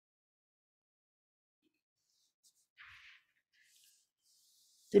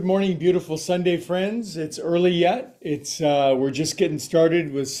Good morning, beautiful Sunday friends. It's early yet. It's we're just getting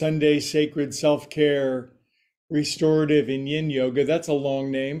started with Sunday sacred self-care, restorative and yin yoga. That's a long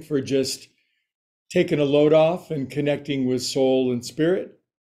name for just taking a load off and connecting with soul and spirit.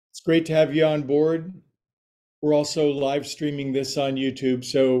 It's great to have you on board. We're also live streaming this on YouTube,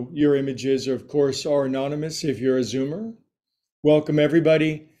 so your images, of course, are anonymous if you're a Zoomer. Welcome,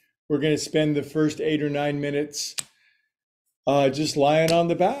 everybody. We're going to spend the first 8 or 9 minutes just lying on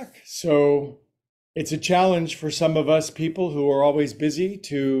the back. So it's a challenge for some of us people who are always busy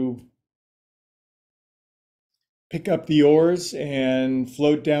to pick up the oars and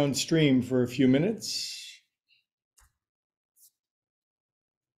float downstream for a few minutes.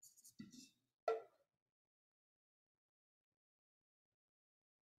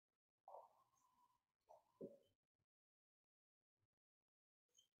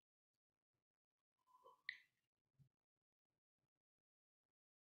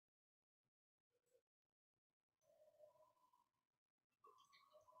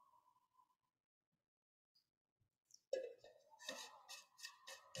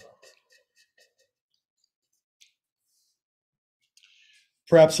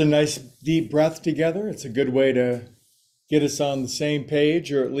 Perhaps a nice deep breath together. It's a good way to get us on the same page,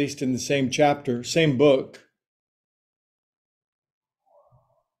 or at least in the same chapter, same book.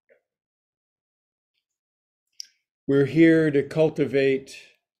 We're here to cultivate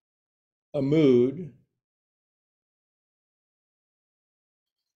a mood.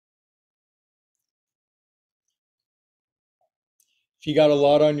 If you got a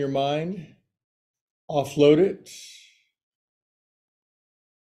lot on your mind, offload it.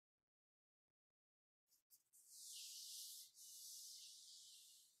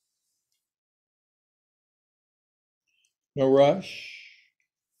 No rush.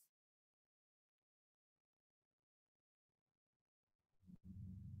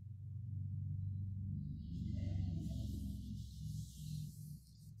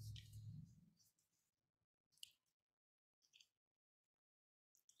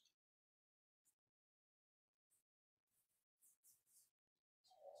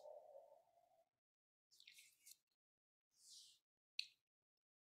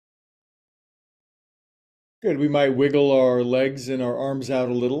 Good. We might wiggle our legs and our arms out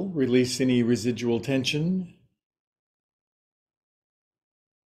a little, release any residual tension.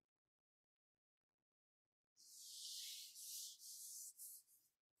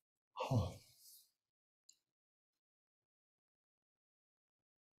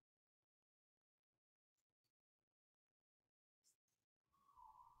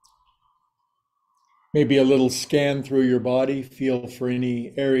 Maybe a little scan through your body, feel for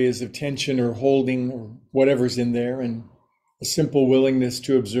any areas of tension or holding or whatever's in there, and a simple willingness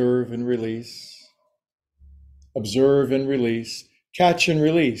to observe and release. Observe and release. Catch and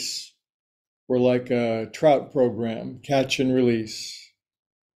release. We're like a trout program, catch and release.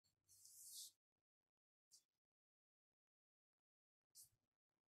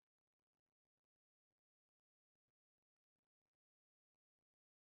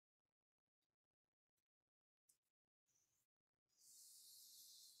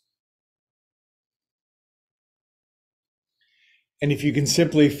 And if you can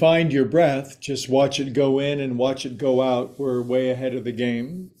simply find your breath, just watch it go in and watch it go out. We're way ahead of the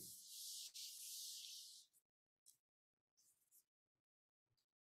game.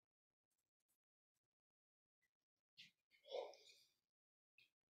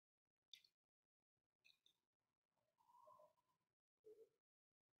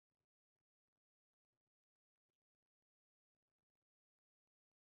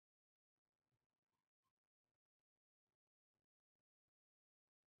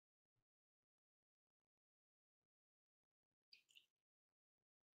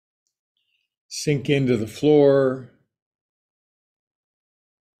 Sink into the floor.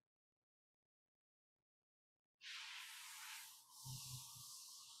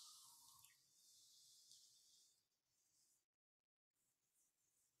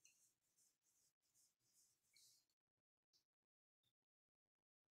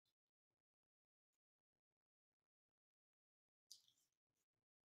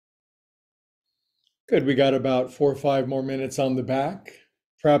 Good. We got about 4 or 5 more minutes on the back.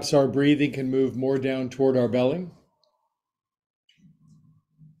 Perhaps our breathing can move more down toward our belly.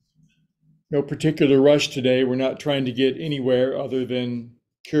 No particular rush today. We're not trying to get anywhere other than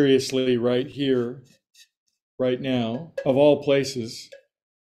curiously right here, right now, of all places.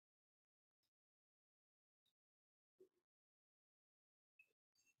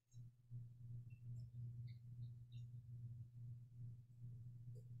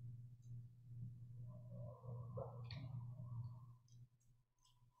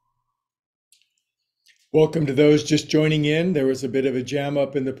 Welcome to those just joining in. There was a bit of a jam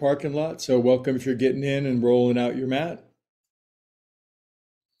up in the parking lot, so welcome if you're getting in and rolling out your mat.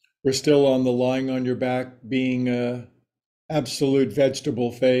 We're still on the lying on your back being a absolute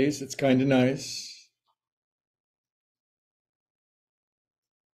vegetable phase. It's kind of nice.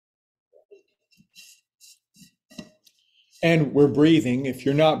 And we're breathing. If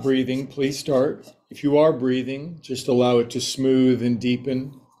you're not breathing, please start. If you are breathing, just allow it to smooth and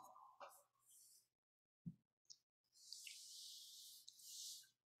deepen.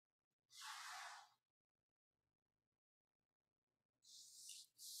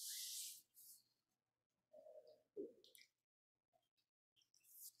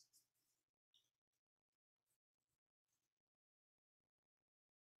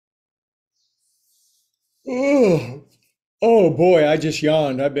 Oh, oh boy, I just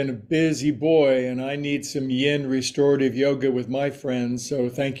yawned. I've been a busy boy and I need some yin restorative yoga with my friends. So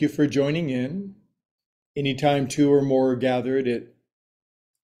thank you for joining in. Anytime two or more are gathered, it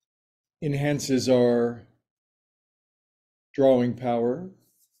enhances our drawing power.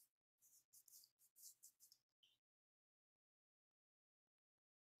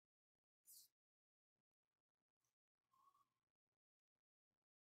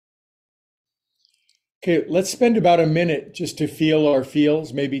 Okay, let's spend about a minute just to feel our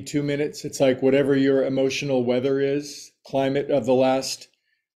feels, maybe 2 minutes. It's like whatever your emotional weather is, climate of the last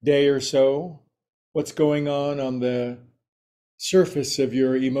day or so. What's going on the surface of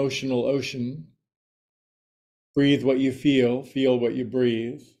your emotional ocean? Breathe what you feel what you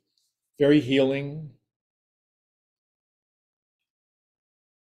breathe. Very healing.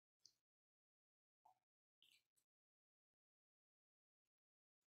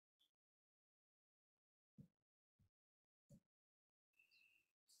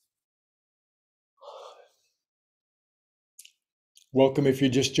 Welcome if you're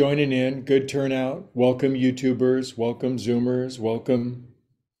just joining in. Good turnout. Welcome YouTubers, welcome Zoomers, welcome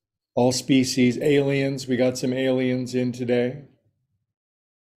all species, aliens. We got some aliens in today.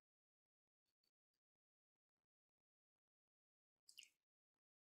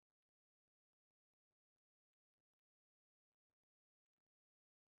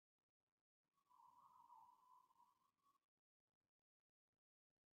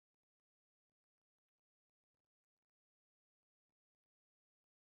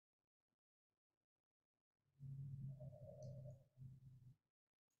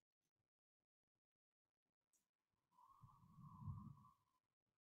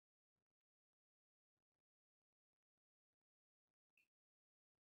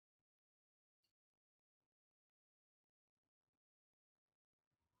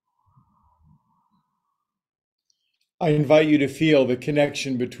 I invite you to feel the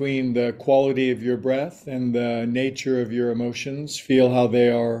connection between the quality of your breath and the nature of your emotions. Feel how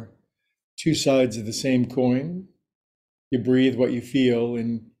they are two sides of the same coin. You breathe what you feel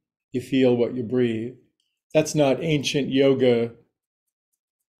and you feel what you breathe. That's not ancient yoga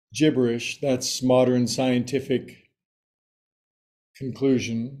gibberish, that's modern scientific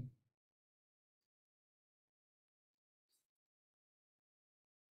conclusion.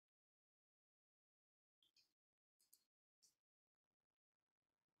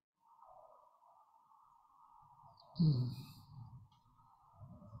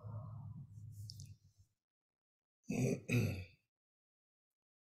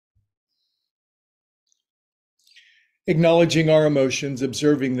 Acknowledging our emotions,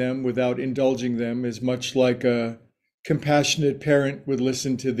 observing them without indulging them, is much like a compassionate parent would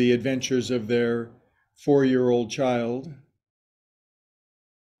listen to the adventures of their 4-year-old child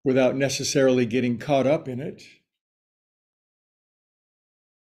without necessarily getting caught up in it.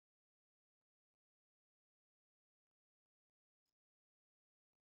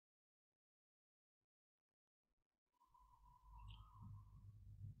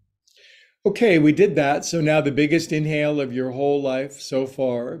 Okay, we did that. So now the biggest inhale of your whole life so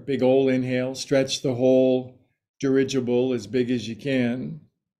far, big ol' inhale, stretch the whole dirigible as big as you can.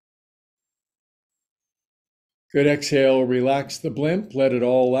 Good exhale, relax the blimp, let it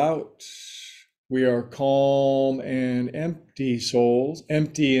all out. We are calm and empty souls,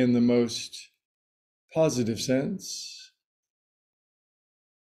 empty in the most positive sense.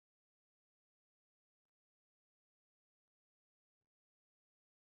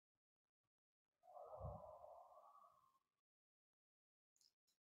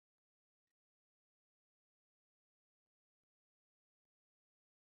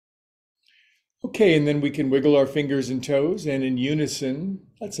 Okay, and then we can wiggle our fingers and toes, and in unison,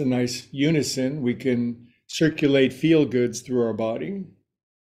 that's a nice unison, we can circulate feel goods through our body,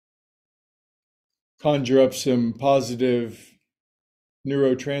 conjure up some positive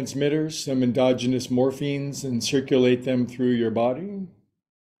neurotransmitters, some endogenous morphines, and circulate them through your body.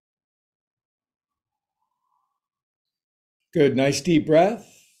 Good. Nice deep breath.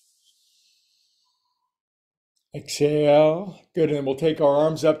 Exhale. Good. And then we'll take our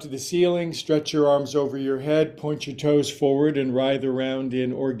arms up to the ceiling, stretch your arms over your head, point your toes forward, and writhe around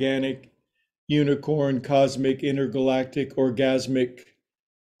in organic, unicorn, cosmic, intergalactic, orgasmic,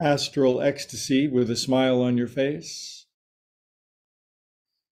 astral ecstasy with a smile on your face.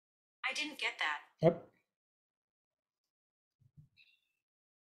 I didn't get that. Up.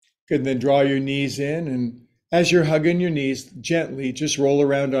 Good. And then draw your knees in. And as you're hugging your knees, gently just roll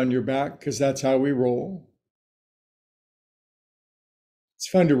around on your back because that's how we roll. It's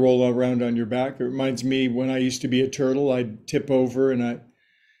fun to roll around on your back. It reminds me when I used to be a turtle, I'd tip over and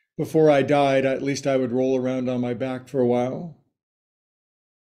before I died, at least I would roll around on my back for a while.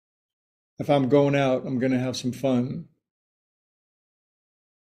 If I'm going out, I'm going to have some fun.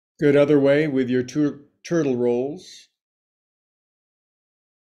 Good. Other way with your turtle rolls.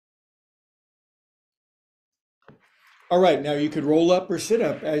 All right, now you could roll up or sit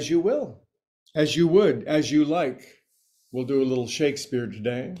up as you will, as you would, as you like. We'll do a little Shakespeare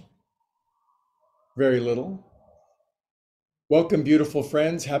today. Very little. Welcome, beautiful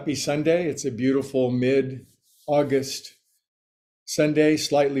friends. Happy Sunday. It's a beautiful mid-August Sunday,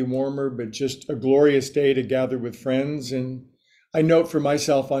 slightly warmer, but just a glorious day to gather with friends. And I note for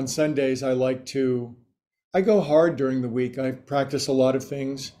myself on Sundays, I go hard during the week. I practice a lot of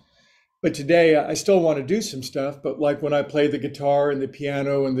things. But today I still want to do some stuff, but like when I play the guitar and the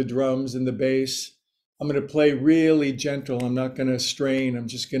piano and the drums and the bass, I'm going to play really gentle. I'm not going to strain. I'm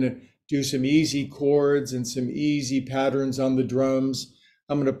just going to do some easy chords and some easy patterns on the drums.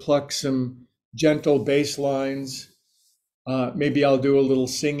 I'm going to pluck some gentle bass lines. Maybe I'll do a little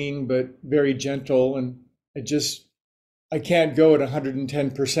singing, but very gentle. And I can't go at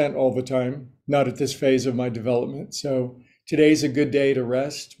 110% all the time, not at this phase of my development. So today's a good day to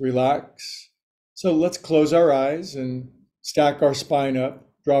rest, relax. So let's close our eyes and stack our spine up,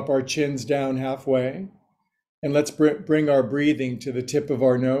 drop our chins down halfway, and let's bring our breathing to the tip of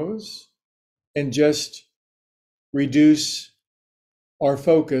our nose and just reduce our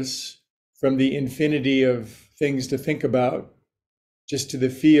focus from the infinity of things to think about just to the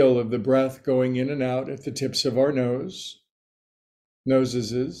feel of the breath going in and out at the tips of our noses.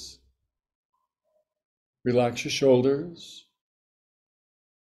 Relax your shoulders.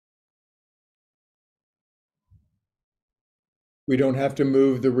 We don't have to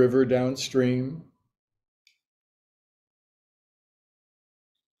move the river downstream.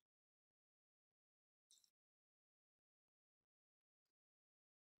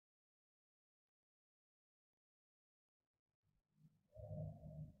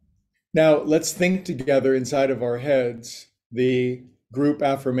 Now, let's think together inside of our heads the group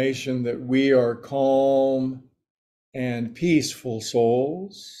affirmation that we are calm and peaceful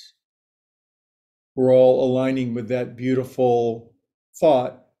souls. We're all aligning with that beautiful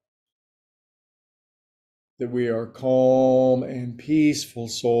thought that we are calm and peaceful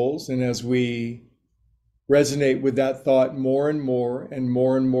souls. And as we resonate with that thought more and more and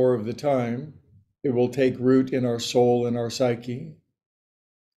more and more of the time, it will take root in our soul and our psyche.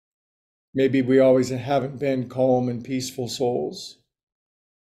 Maybe we always haven't been calm and peaceful souls.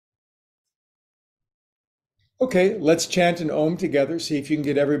 Okay, let's chant an Om together. See if you can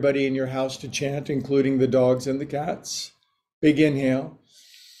get everybody in your house to chant, including the dogs and the cats. Big inhale.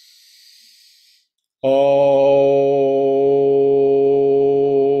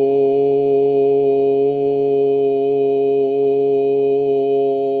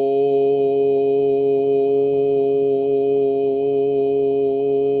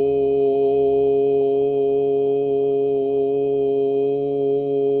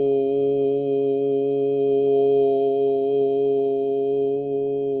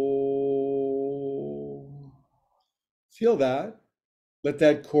 Feel that. Let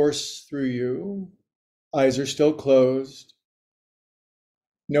that course through you. Eyes are still closed.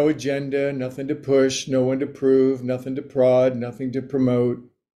 No agenda, nothing to push, no one to prove, nothing to prod, nothing to promote,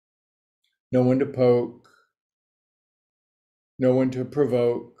 no one to poke, no one to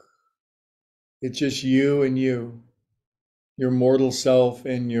provoke. It's just you and you, your mortal self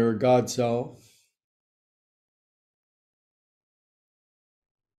and your God self.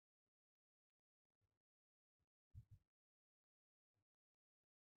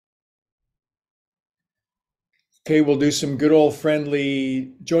 Okay, we'll do some good old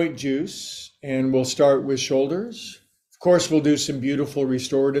friendly joint juice and we'll start with shoulders. Of course, we'll do some beautiful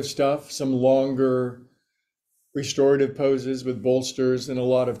restorative stuff, some longer restorative poses with bolsters and a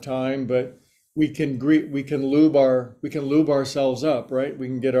lot of time, but we can lube ourselves up, right? We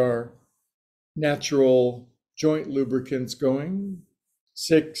can get our natural joint lubricants going.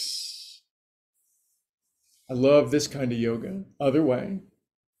 6. I love this kind of yoga. Other way.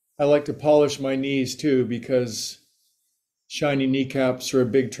 I like to polish my knees too because shiny kneecaps are a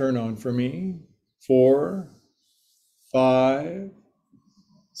big turn on for me. 4, 5,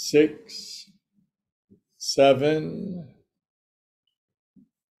 6, 7,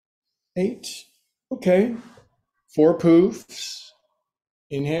 8. Okay. 4 poofs.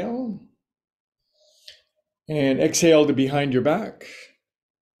 Inhale and exhale to behind your back.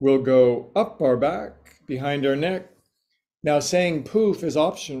 We'll go up our back, behind our neck. Now saying poof is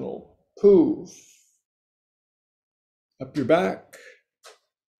optional. Poof. Up your back,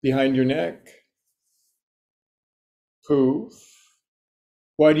 behind your neck. Poof.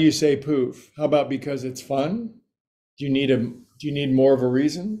 Why do you say poof? How about because it's fun? Do you need more of a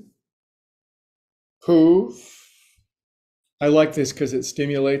reason? Poof. I like this because it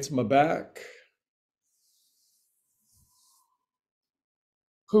stimulates my back.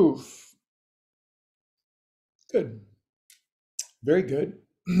 Poof. Good. Very good.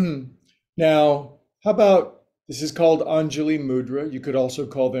 Now, how about this is called Anjali Mudra. You could also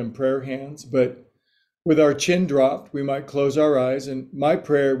call them prayer hands, but with our chin dropped, we might close our eyes. And my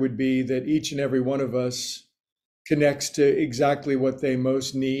prayer would be that each and every one of us connects to exactly what they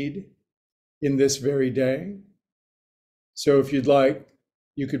most need in this very day. So if you'd like,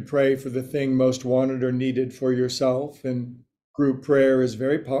 you could pray for the thing most wanted or needed for yourself. And group prayer is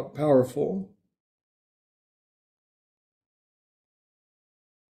very powerful.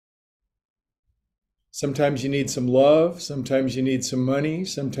 Sometimes you need some love, sometimes you need some money,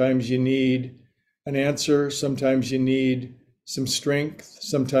 sometimes you need an answer, sometimes you need some strength,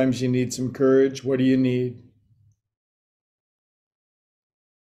 sometimes you need some courage. What do you need?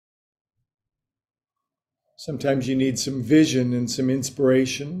 Sometimes you need some vision and some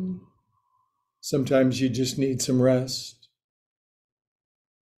inspiration. Sometimes you just need some rest.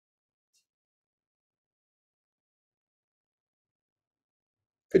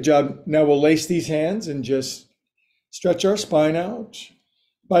 Good job. Now we'll lace these hands and just stretch our spine out.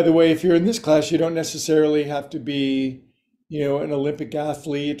 By the way, if you're in this class, you don't necessarily have to be, an Olympic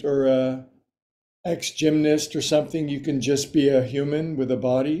athlete or a ex-gymnast or something. You can just be a human with a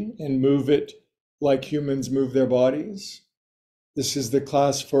body and move it like humans move their bodies. This is the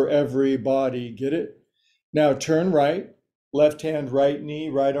class for everybody. Get it? Now turn right, left hand, right knee,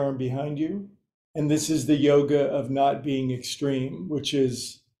 right arm behind you. And this is the yoga of not being extreme, which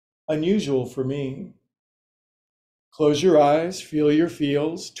is unusual for me. Close your eyes, feel your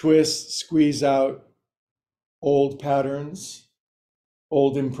feels, twist, squeeze out old patterns,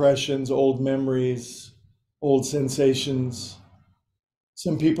 old impressions, old memories, old sensations.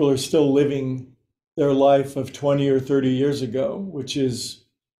 Some people are still living their life of 20 or 30 years ago, which is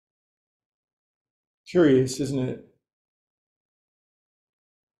curious, isn't it?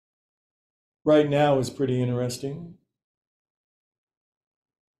 Right now is pretty interesting.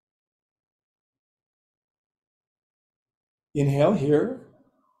 Inhale here,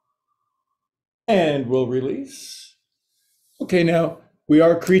 and we'll release. Okay, now we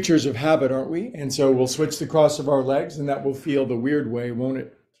are creatures of habit, aren't we? And so we'll switch the cross of our legs, and that will feel the weird way, won't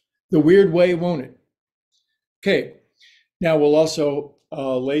it? The weird way, won't it? Okay, now we'll also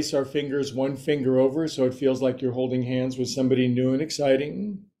lace our fingers one finger over so it feels like you're holding hands with somebody new and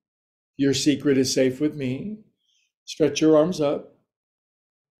exciting. Your secret is safe with me. Stretch your arms up.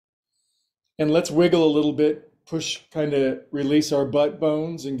 And let's wiggle a little bit, push, kind of release our butt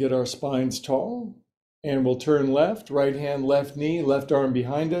bones and get our spines tall. And we'll turn left, right hand, left knee, left arm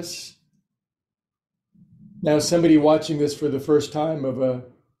behind us. Now, somebody watching this for the first time of a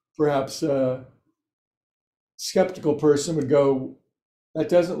perhaps skeptical person would go, that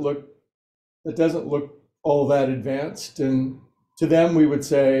doesn't look all that advanced. And to them, we would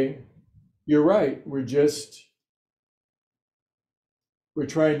say, you're right. We're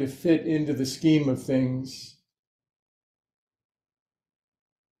trying to fit into the scheme of things.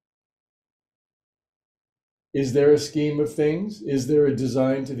 Is there a scheme of things? Is there a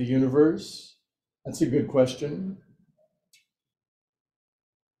design to the universe? That's a good question.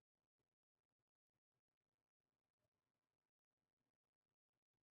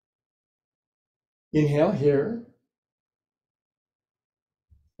 Inhale here.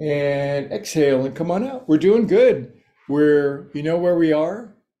 And exhale and come on out. We're doing good. You know where we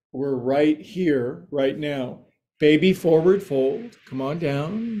are? We're right here, right now. Baby forward fold. Come on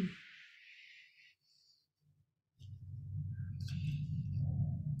down.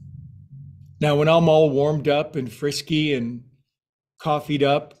 Now, when I'm all warmed up and frisky and coffeeed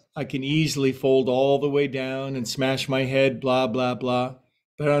up, I can easily fold all the way down and smash my head, blah, blah, blah.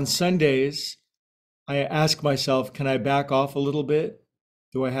 But on Sundays, I ask myself, can I back off a little bit?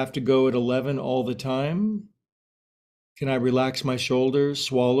 Do I have to go at 11 all the time? Can I relax my shoulders,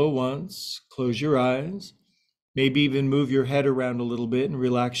 swallow once, close your eyes, maybe even move your head around a little bit and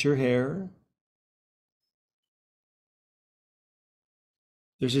relax your hair?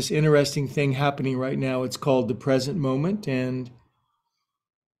 There's this interesting thing happening right now. It's called the present moment, and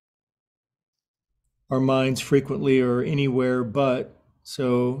our minds frequently are anywhere but.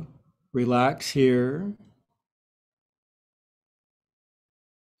 So relax here.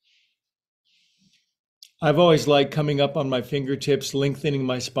 I've always liked coming up on my fingertips, lengthening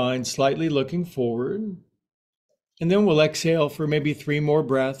my spine slightly, looking forward. And then we'll exhale for maybe 3 more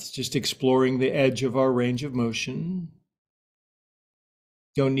breaths, just exploring the edge of our range of motion.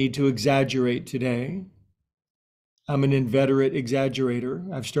 Don't need to exaggerate today. I'm an inveterate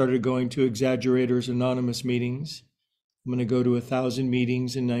exaggerator. I've started going to Exaggerators Anonymous meetings. I'm going to go to 1,000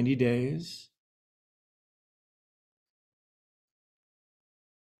 meetings in 90 days.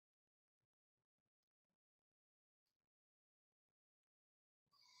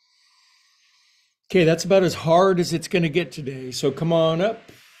 Okay, that's about as hard as it's going to get today. So come on up.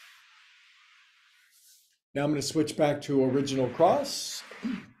 Now I'm going to switch back to original cross.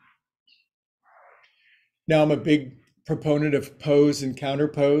 Now I'm a big proponent of pose and counter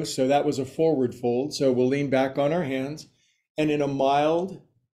pose. So that was a forward fold. So we'll lean back on our hands and in a mild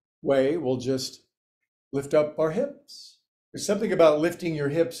way, we'll just lift up our hips. There's something about lifting your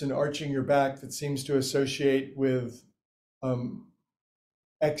hips and arching your back that seems to associate with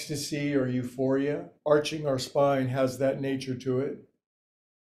ecstasy or euphoria. Arching our spine has that nature to it.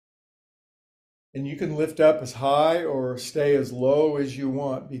 And you can lift up as high or stay as low as you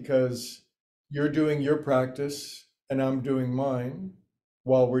want because you're doing your practice and I'm doing mine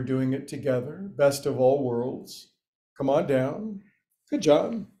while we're doing it together. Best of all worlds. Come on down. Good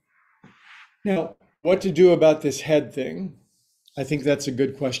job. Now, what to do about this head thing? I think that's a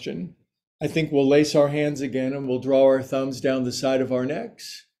good question. I think we'll lace our hands again and we'll draw our thumbs down the side of our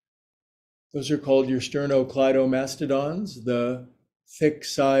necks. Those are called your sternocleidomastodons, the thick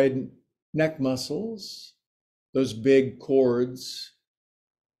side neck muscles, those big cords.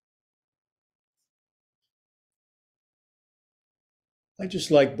 I just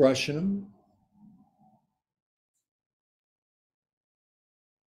like brushing them.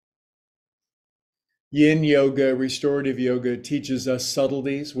 Yin yoga, restorative yoga teaches us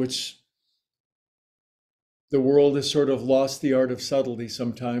subtleties, which the world has sort of lost the art of subtlety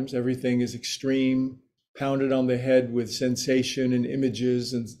sometimes. Everything is extreme, pounded on the head with sensation and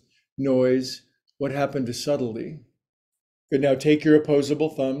images and noise. What happened to subtlety? Good, now take your opposable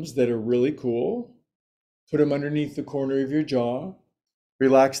thumbs that are really cool, put them underneath the corner of your jaw,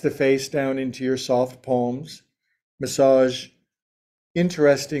 relax the face down into your soft palms, massage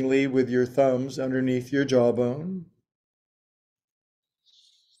interestingly with your thumbs underneath your jawbone.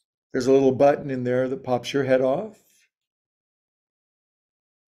 There's a little button in there that pops your head off.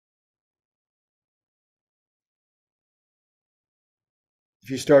 If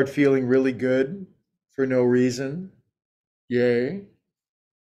you start feeling really good for no reason, yay.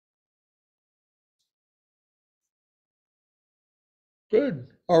 Good.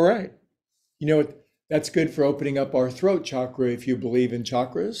 All right. You know what? That's good for opening up our throat chakra if you believe in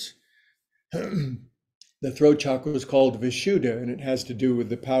chakras. The throat chakra is called Vishuddha, and it has to do with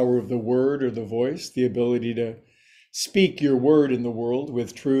the power of the word or the voice, the ability to speak your word in the world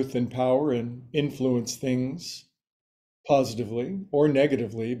with truth and power and influence things positively or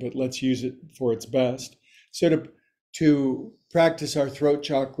negatively, but let's use it for its best. So to practice our throat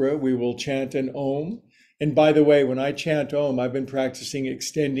chakra, we will chant an Om. And by the way, when I chant Om, I've been practicing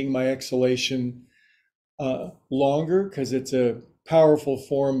extending my exhalation longer because it's a powerful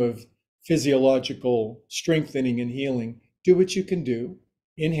form of physiological strengthening and healing. Do what you can do.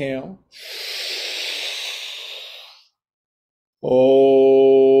 Inhale.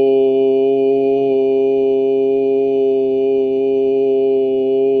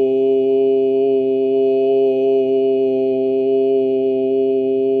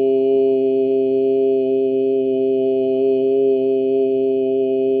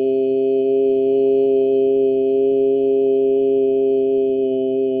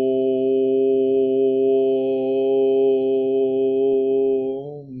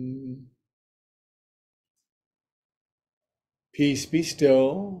 Peace, be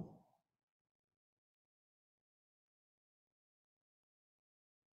still.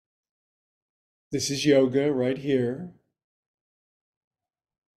 This is yoga right here.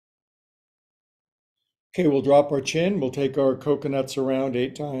 Okay, we'll drop our chin. We'll take our coconuts around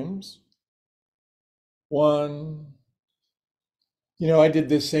 8 times. One. I did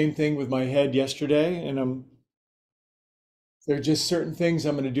this same thing with my head yesterday, and there are just certain things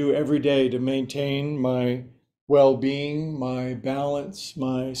I'm going to do every day to maintain my well-being, my balance,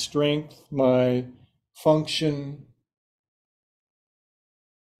 my strength, my function,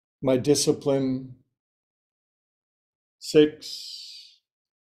 my discipline. 6,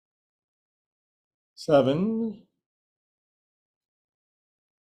 7,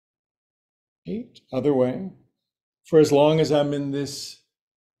 8. Other way. For as long as I'm in this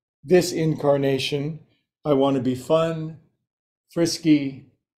incarnation, I want to be fun, frisky,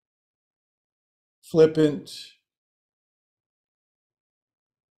 flippant,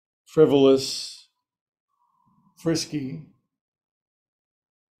 frivolous, frisky.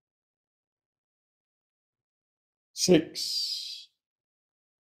 6,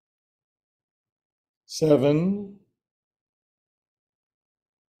 7.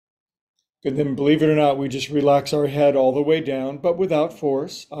 And then, believe it or not, we just relax our head all the way down, but without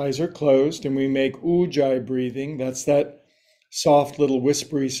force. Eyes are closed, and we make ujjayi breathing. That's that soft little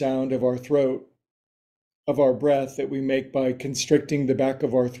whispery sound of our throat, of our breath that we make by constricting the back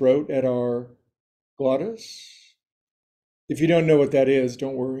of our throat at our glottis. If you don't know what that is,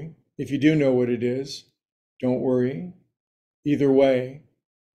 don't worry. If you do know what it is, don't worry. Either way,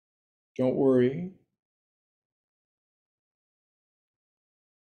 don't worry.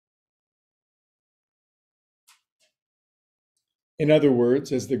 In other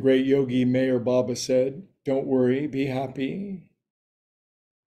words, as the great yogi Mayor Baba said, don't worry, be happy.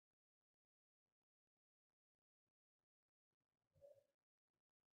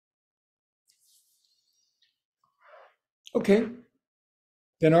 Okay,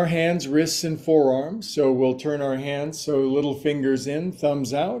 then our hands, wrists, and forearms. So we'll turn our hands so little fingers in,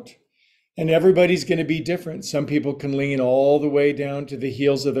 thumbs out. And everybody's going to be different. Some people can lean all the way down to the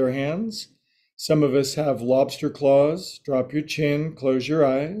heels of their hands. Some of us have lobster claws. Drop your chin, close your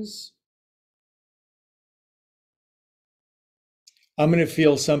eyes. I'm going to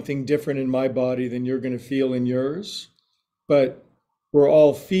feel something different in my body than you're going to feel in yours. But we're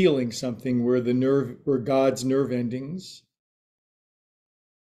all feeling something. We're God's nerve endings.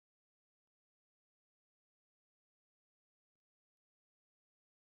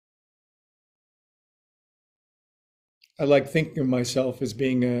 I like thinking of myself as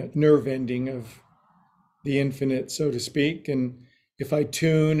being a nerve ending of the infinite, so to speak. And if I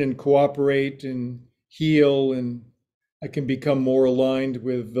tune and cooperate and heal, and I can become more aligned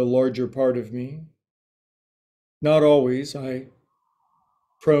with the larger part of me. Not always. I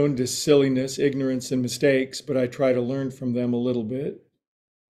prone to silliness, ignorance, and mistakes, but I try to learn from them a little bit.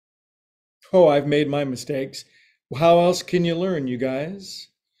 Oh, I've made my mistakes. How else can you learn, you guys?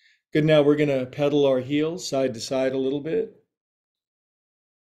 Good. Now we're going to pedal our heels side to side a little bit.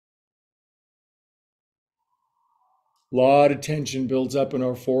 A lot of tension builds up in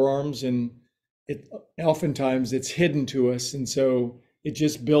our forearms, and it oftentimes it's hidden to us, and so it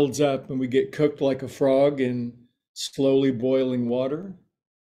just builds up and we get cooked like a frog in slowly boiling water.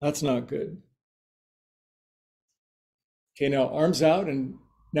 That's not good. Okay, now arms out, and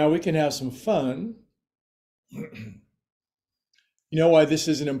now we can have some fun. You know why this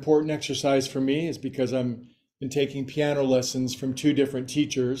is an important exercise for me is because I've been taking piano lessons from two different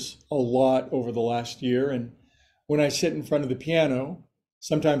teachers a lot over the last year. And when I sit in front of the piano,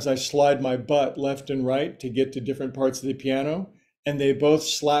 sometimes I slide my butt left and right to get to different parts of the piano. And they both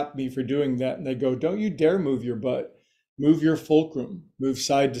slap me for doing that. And they go, don't you dare move your butt, move your fulcrum, move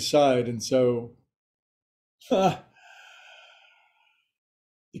side to side. And so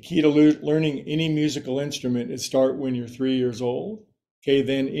the key to learning any musical instrument is start when you're 3 years old. Okay,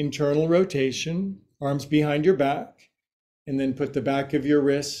 then internal rotation, arms behind your back, and then put the back of your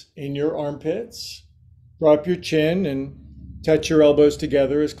wrists in your armpits. Drop your chin and touch your elbows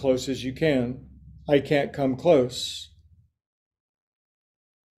together as close as you can. I can't come close,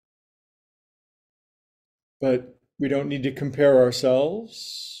 but we don't need to compare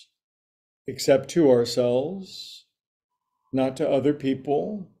ourselves except to ourselves, not to other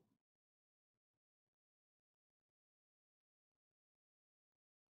people.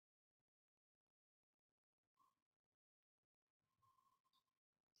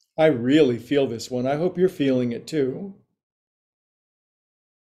 I really feel this one. I hope you're feeling it too.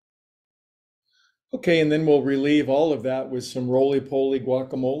 Okay, and then we'll relieve all of that with some roly-poly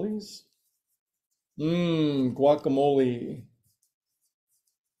guacamoles. Guacamole.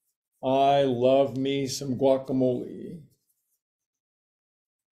 I love me some guacamole.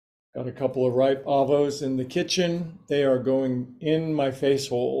 Got a couple of ripe avos in the kitchen. They are going in my face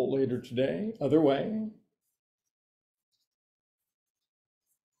hole later today. Other way.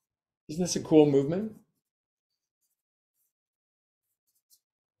 Isn't this a cool movement?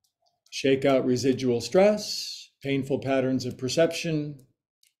 Shake out residual stress, painful patterns of perception,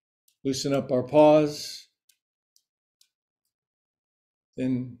 loosen up our paws.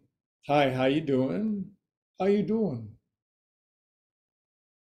 Then, hi, how you doing? How you doing?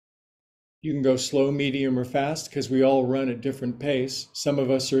 You can go slow, medium, or fast because we all run at different pace. Some of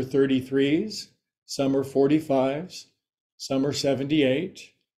us are 33s, some are 45s, some are 78.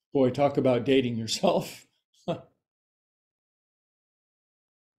 Boy, talk about dating yourself. I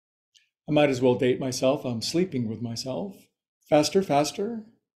might as well date myself. I'm sleeping with myself. Faster, faster.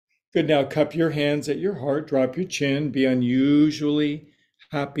 Good. Now cup your hands at your heart, drop your chin, be unusually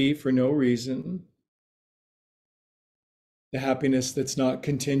happy for no reason. The happiness that's not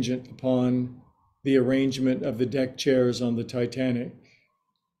contingent upon the arrangement of the deck chairs on the Titanic.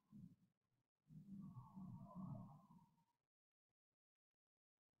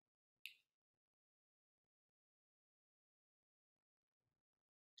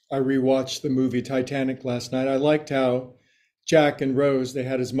 I rewatched the movie Titanic last night. I liked how Jack and Rose, they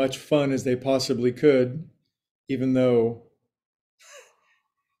had as much fun as they possibly could, even though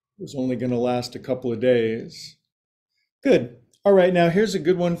it was only going to last a couple of days. Good. All right, now here's a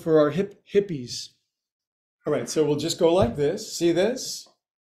good one for our hippies. All right, so we'll just go like this. See this?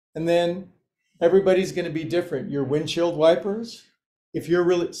 And then everybody's going to be different. Your windshield wipers, if you're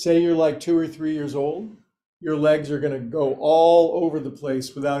really, say you're like 2 or 3 years old, your legs are going to go all over the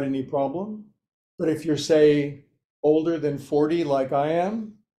place without any problem. But if you're, say, older than 40, like I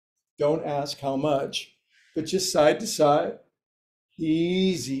am, don't ask how much, but just side to side,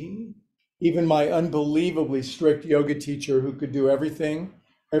 easy. Even my unbelievably strict yoga teacher who could do everything,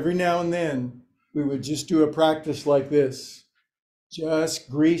 every now and then, we would just do a practice like this, just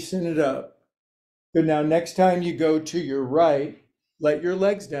greasing it up. Good. Now, next time you go to your right, let your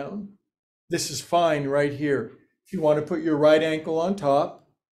legs down. This is fine right here. If you want to put your right ankle on top,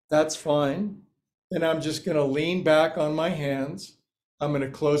 that's fine. Then I'm just going to lean back on my hands. I'm going to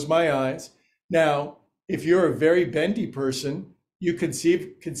close my eyes. Now, if you're a very bendy person, you could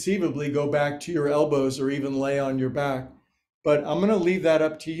conceivably go back to your elbows or even lay on your back. But I'm going to leave that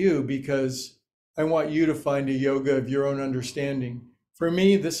up to you because I want you to find a yoga of your own understanding. For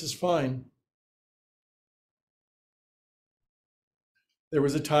me, this is fine. There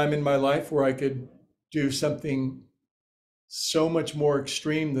was a time in my life where I could do something so much more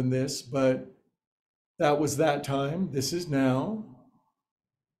extreme than this, but that was that time. This is now.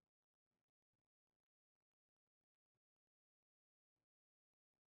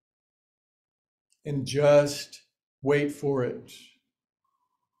 And just wait for it.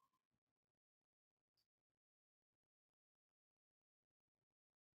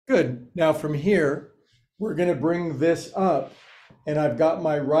 Good. Now from here, we're going to bring this up, and I've got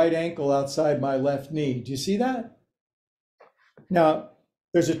my right ankle outside my left knee. Do you see that? Now,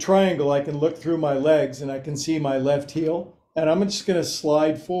 there's a triangle. I can look through my legs and I can see my left heel, and I'm just going to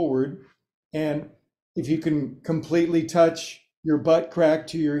slide forward. And if you can completely touch your butt crack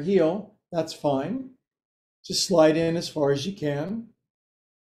to your heel, that's fine. Just slide in as far as you can.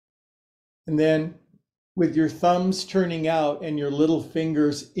 And then with your thumbs turning out and your little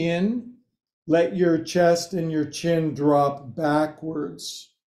fingers in, let your chest and your chin drop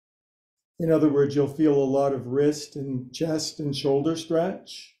backwards. In other words, you'll feel a lot of wrist and chest and shoulder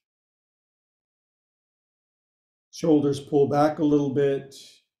stretch. Shoulders pull back a little bit,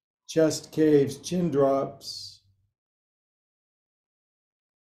 chest caves, chin drops.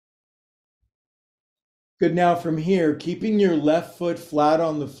 Good. Now from here, keeping your left foot flat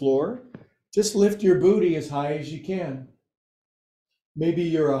on the floor, just lift your booty as high as you can. Maybe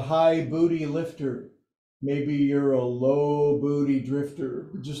you're a high booty lifter. Maybe you're a low booty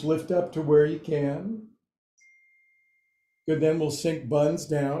drifter. Just lift up to where you can. Good. Then we'll sink buns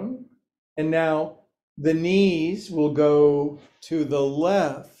down. And now the knees will go to the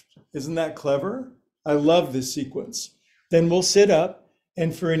left. Isn't that clever? I love this sequence. Then we'll sit up,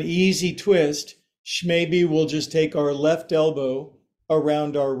 and for an easy twist, maybe we'll just take our left elbow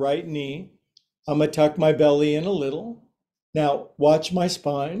around our right knee. I'm going to tuck my belly in a little. Now watch my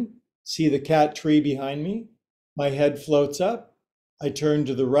spine. See the cat tree behind me? My head floats up. I turn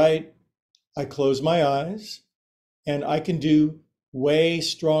to the right. I close my eyes. And I can do way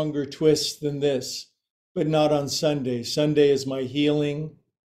stronger twists than this, but not on Sunday. Sunday is my healing,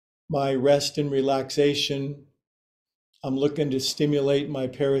 my rest and relaxation. I'm looking to stimulate my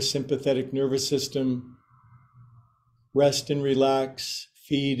parasympathetic nervous system, rest and relax,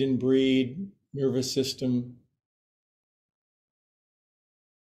 feed and breed nervous system.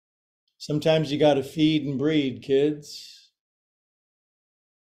 Sometimes you got to feed and breed, kids.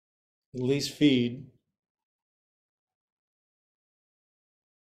 at least feed.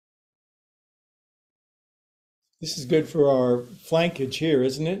 This is good for our flankage here,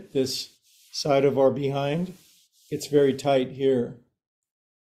 isn't it? This side of our behind. It's very tight here.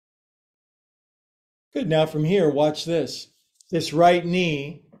 Good. Now from here, watch this. This right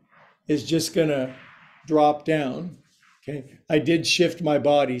knee is just going to drop down. Okay. I did shift my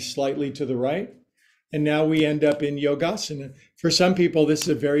body slightly to the right. And now we end up in yogasana. For some people, this is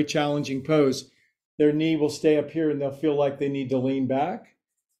a very challenging pose. Their knee will stay up here and they'll feel like they need to lean back.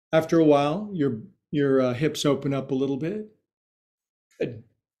 After a while, your hips open up a little bit. Good.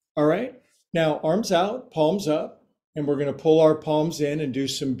 All right. Now, arms out, palms up, and we're going to pull our palms in and do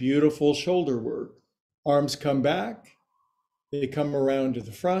some beautiful shoulder work. Arms come back, they come around to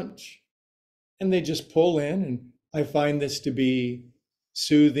the front, and they just pull in. And I find this to be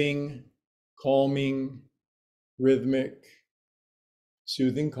soothing, calming, rhythmic,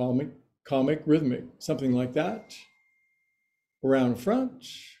 soothing, calming, comic, rhythmic, something like that. Around front.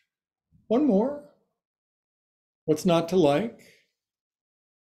 One more. What's not to like?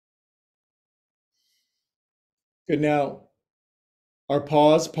 Good. Now, our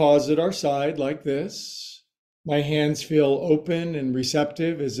paws at our side like this. My hands feel open and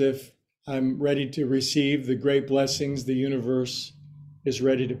receptive as if I'm ready to receive the great blessings the universe is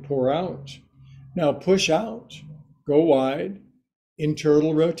ready to pour out. Now push out, go wide,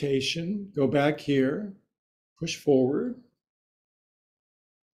 internal rotation, go back here, push forward.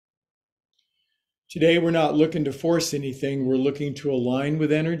 Today we're not looking to force anything, we're looking to align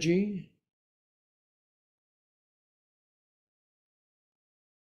with energy.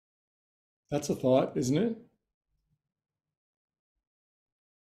 That's a thought, isn't it?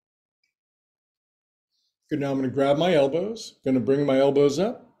 Good, now I'm going to grab my elbows, going to bring my elbows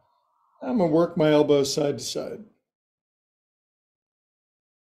up. I'm going to work my elbows side to side.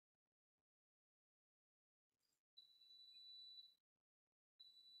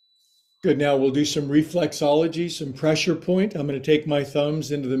 Good, now we'll do some reflexology, some pressure point. I'm going to take my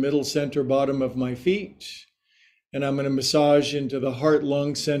thumbs into the middle center bottom of my feet, and I'm going to massage into the heart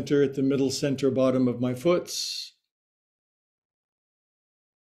lung center at the middle center bottom of my foots.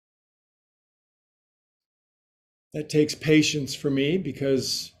 That takes patience for me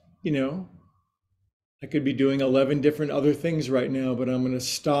because, I could be doing 11 different other things right now, but I'm going to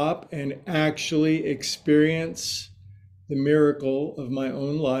stop and actually experience the miracle of my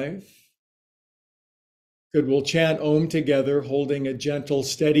own life. Good, we'll chant Om together, holding a gentle,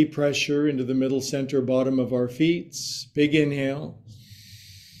 steady pressure into the middle center bottom of our feet. Big inhale.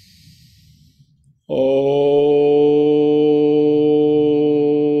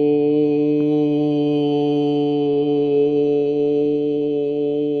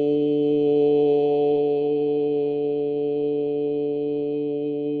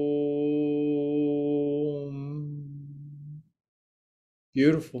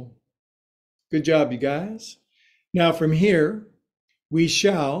 Beautiful. Good job, you guys. Now from here, we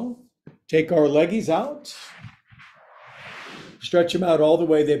shall take our leggies out, stretch them out all the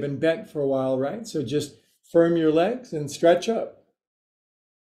way. They've been bent for a while, right? So just firm your legs and stretch up.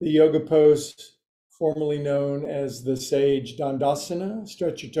 The yoga pose, formerly known as the Sage Dandasana.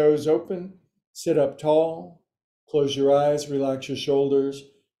 Stretch your toes open, sit up tall, close your eyes, relax your shoulders,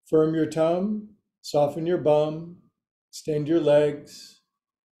 firm your tongue, soften your bum, extend your legs.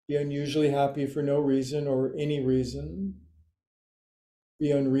 Be unusually happy for no reason or any reason.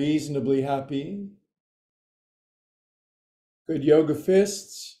 Be unreasonably happy. Good yoga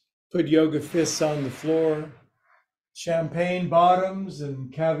fists. Put yoga fists on the floor. Champagne bottoms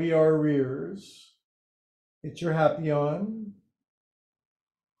and caviar rears. Get your happy on.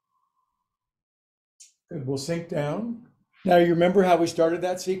 Good, we'll sink down. Now you remember how we started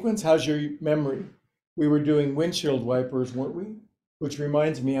that sequence? How's your memory? We were doing windshield wipers, weren't we? Which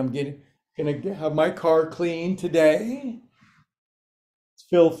reminds me, I'm gonna have my car cleaned today. It's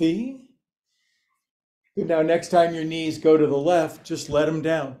filthy. Good, now next time your knees go to the left, just let them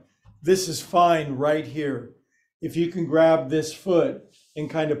down. This is fine right here. If you can grab this foot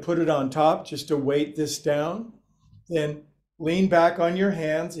and kind of put it on top just to weight this down, then lean back on your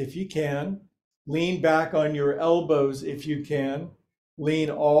hands if you can. Lean back on your elbows if you can.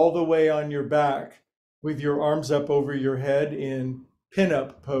 Lean all the way on your back with your arms up over your head in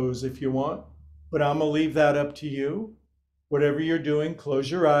pin-up pose if you want. But I'm gonna leave that up to you. Whatever you're doing, close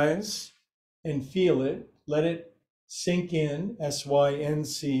your eyes and feel it. Let it sink in,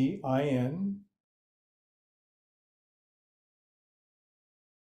 SYNCIN.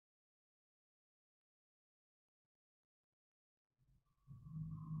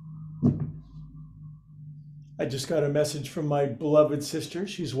 I just got a message from my beloved sister.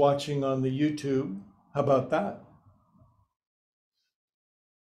 She's watching on the YouTube. How about that?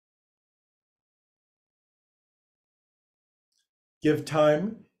 Give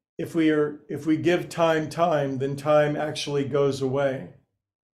time. If we give time, then time actually goes away.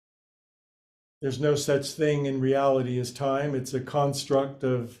 There's no such thing in reality as time. It's a construct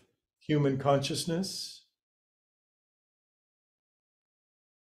of human consciousness.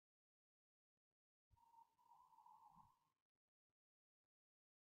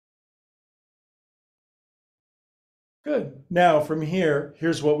 Good. Now from here,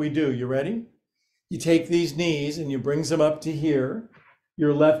 here's what we do. You ready? You take these knees and you brings them up to here.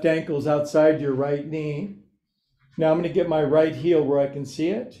 Your left ankle's outside your right knee. Now I'm going to get my right heel where I can see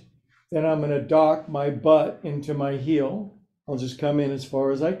it. Then I'm going to dock my butt into my heel. I'll just come in as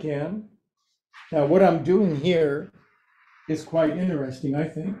far as I can. Now what I'm doing here is quite interesting, I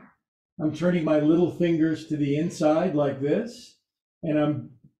think. I'm turning my little fingers to the inside like this, and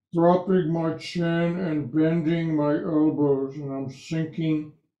I'm dropping my chin and bending my elbows, and I'm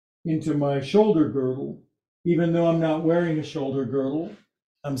sinking into my shoulder girdle. Even though I'm not wearing a shoulder girdle,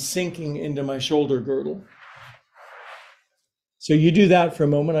 I'm sinking into my shoulder girdle. So you do that for a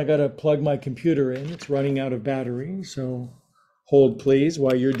moment. I got to plug my computer in. It's running out of battery. So hold please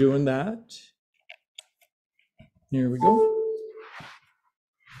while you're doing that. Here we go.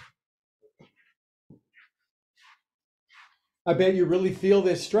 I bet you really feel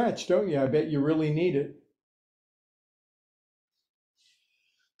this stretch, don't you? I bet you really need it.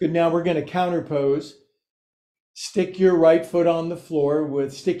 Good, now we're going to counter pose. Stick your right foot on the floor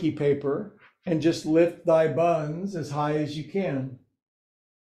with sticky paper and just lift thy buns as high as you can.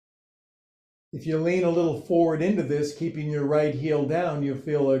 If you lean a little forward into this, keeping your right heel down, you'll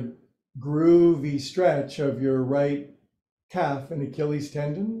feel a groovy stretch of your right calf and Achilles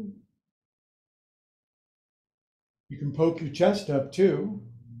tendon. You can poke your chest up too.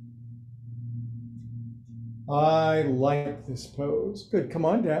 I like this pose. Good, come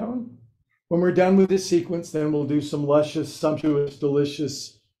on down. When we're done with this sequence, then we'll do some luscious, sumptuous,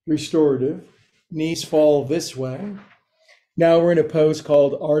 delicious restorative. Knees fall this way. Now we're in a pose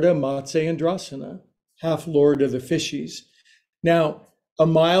called Ardha Matsyendrasana, half lord of the fishies. Now, a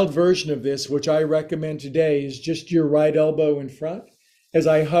mild version of this, which I recommend today, is just your right elbow in front. As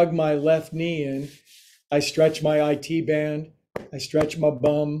I hug my left knee in, I stretch my IT band, I stretch my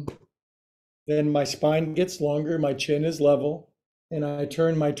bum, then my spine gets longer, my chin is level, and I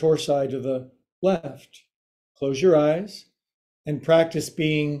turn my torsi to the left. Close your eyes and practice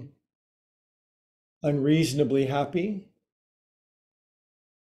being unreasonably happy.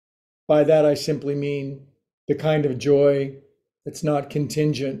 By that, I simply mean the kind of joy that's not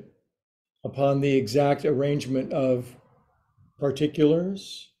contingent upon the exact arrangement of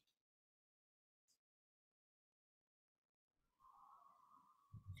particulars.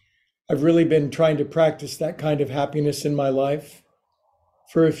 I've really been trying to practice that kind of happiness in my life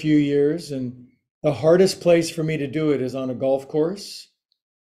for a few years, and the hardest place for me to do it is on a golf course.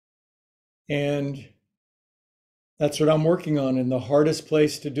 And that's what I'm working on, and the hardest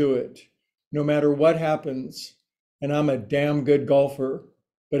place to do it, no matter what happens. And I'm a damn good golfer,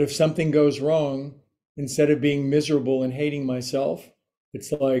 but if something goes wrong, instead of being miserable and hating myself,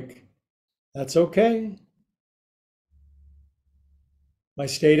 it's like, that's okay. My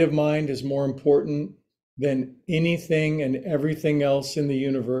state of mind is more important than anything and everything else in the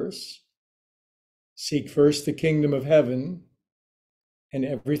universe. Seek first the kingdom of heaven, and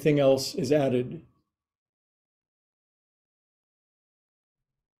everything else is added.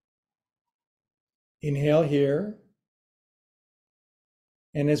 Inhale here.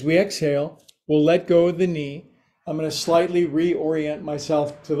 And as we exhale, we'll let go of the knee. I'm going to slightly reorient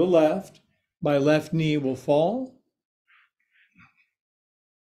myself to the left. My left knee will fall.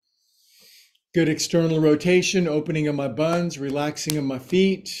 Good external rotation, opening of my buns, relaxing of my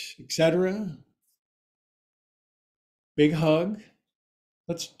feet, etc. Big hug.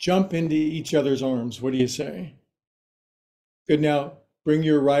 Let's jump into each other's arms. What do you say? Good. Now bring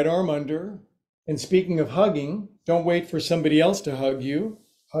your right arm under. And speaking of hugging, don't wait for somebody else to hug you.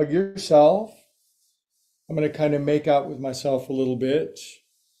 Hug yourself. I'm going to kind of make out with myself a little bit.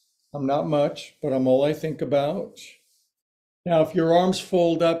 I'm not much, but I'm all I think about. Now, if your arms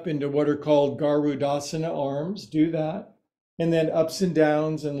fold up into what are called Garudasana arms, do that. And then ups and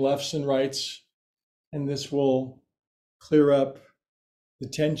downs and lefts and rights. And this will clear up the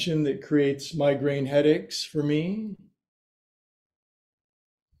tension that creates migraine headaches for me.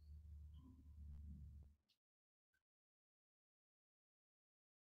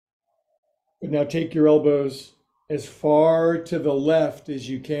 But now take your elbows as far to the left as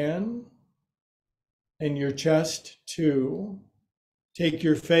you can. and your chest 2. Take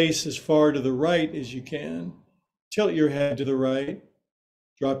your face as far to the right as you can. Tilt your head to the right.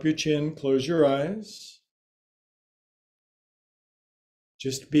 Drop your chin, close your eyes.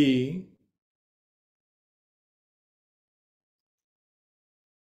 Just be.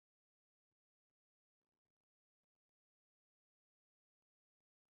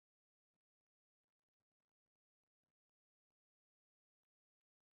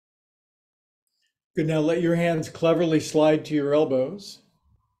 Good. Now let your hands cleverly slide to your elbows.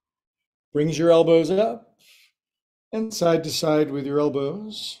 Brings your elbows up and side to side with your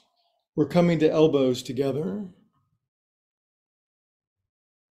elbows. We're coming to elbows together.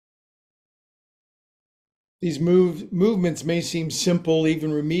 These movements may seem simple,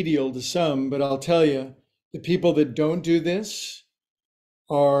 even remedial to some, but I'll tell you, the people that don't do this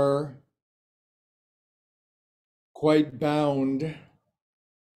are quite bound.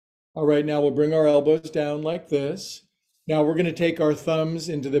 All right, now we'll bring our elbows down like this. Now we're going to take our thumbs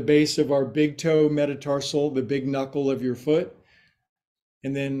into the base of our big toe metatarsal, the big knuckle of your foot,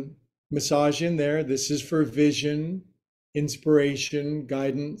 and then massage in there. This is for vision, inspiration,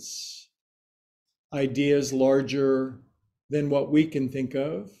 guidance, ideas larger than what we can think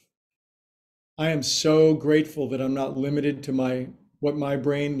of. I am so grateful that I'm not limited to what my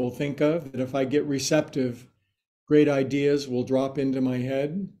brain will think of, that if I get receptive, great ideas will drop into my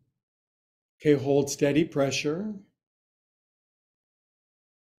head. Okay, hold steady pressure.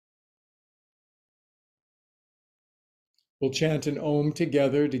 We'll chant an Om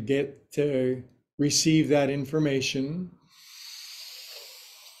together to receive that information.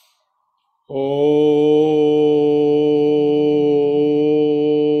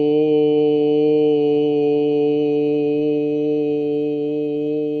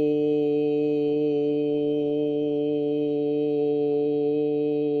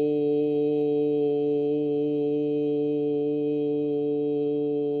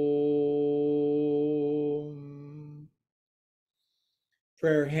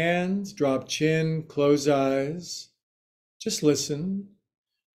 Prayer hands, drop chin, close eyes. Just listen.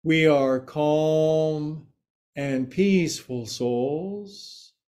 We are calm and peaceful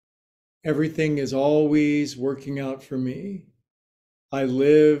souls. Everything is always working out for me. I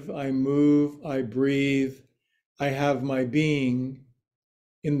live, I move, I breathe. I have my being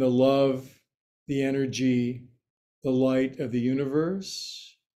in the love, the energy, the light of the universe.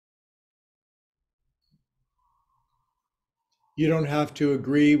 You don't have to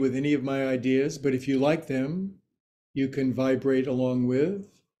agree with any of my ideas, but if you like them, you can vibrate along with.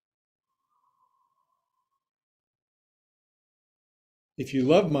 If you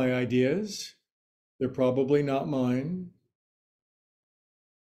love my ideas, they're probably not mine.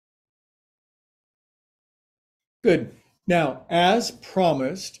 Good. Now, as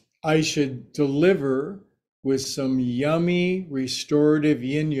promised, I should deliver with some yummy restorative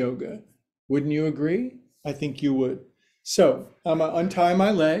yin yoga. Wouldn't you agree? I think you would. So I'm going to untie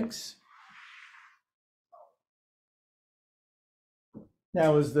my legs.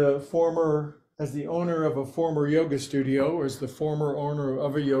 Now, as the owner of a former yoga studio, or as the former owner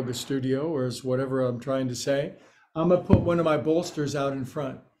of a yoga studio, or as whatever I'm trying to say, I'm going to put one of my bolsters out in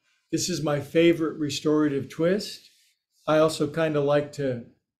front. This is my favorite restorative twist. I also kind of like to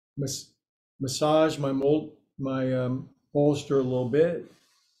massage my bolster a little bit.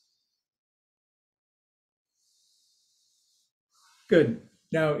 Good.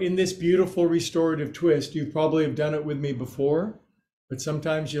 Now, in this beautiful restorative twist, you probably have done it with me before, but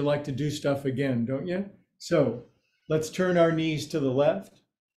sometimes you like to do stuff again, don't you? So let's turn our knees to the left.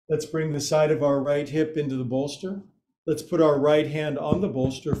 Let's bring the side of our right hip into the bolster. Let's put our right hand on the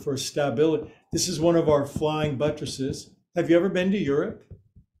bolster for stability. This is one of our flying buttresses. Have you ever been to Europe?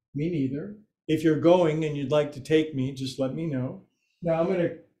 Me neither. If you're going and you'd like to take me, just let me know. Now I'm going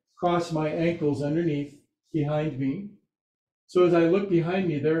to cross my ankles underneath behind me. So as I look behind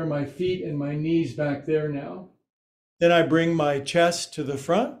me, there are my feet and my knees back there now. Then I bring my chest to the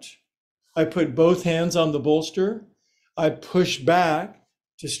front. I put both hands on the bolster. I push back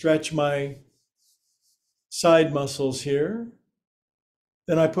to stretch my side muscles here.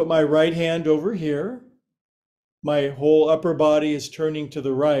 Then I put my right hand over here. My whole upper body is turning to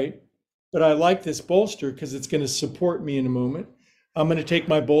the right, but I like this bolster because it's going to support me in a moment. I'm going to take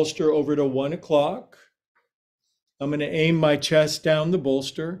my bolster over to 1 o'clock. I'm going to aim my chest down the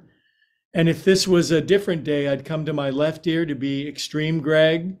bolster. And if this was a different day, I'd come to my left ear to be extreme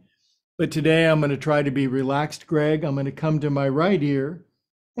Greg. But today I'm going to try to be relaxed Greg. I'm going to come to my right ear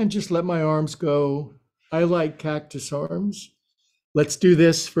and just let my arms go. I like cactus arms. Let's do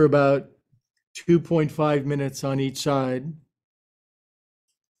this for about 2.5 minutes on each side.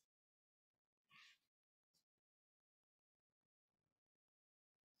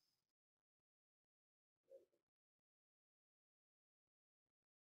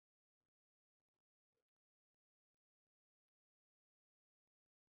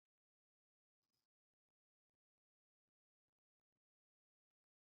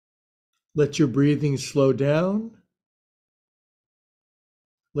 Let your breathing slow down.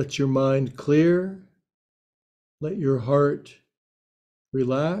 Let your mind clear. Let your heart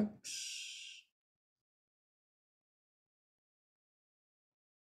relax.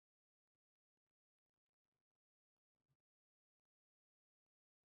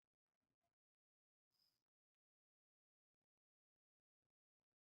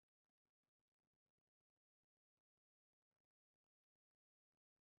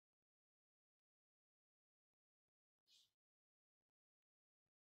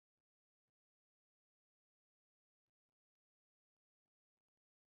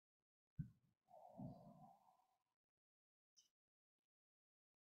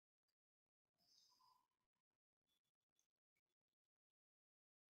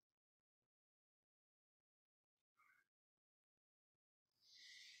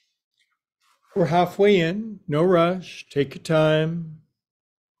 We're halfway in, no rush. Take your time.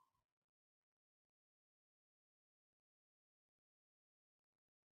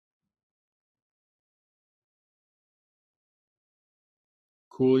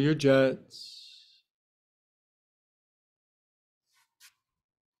 Cool your jets.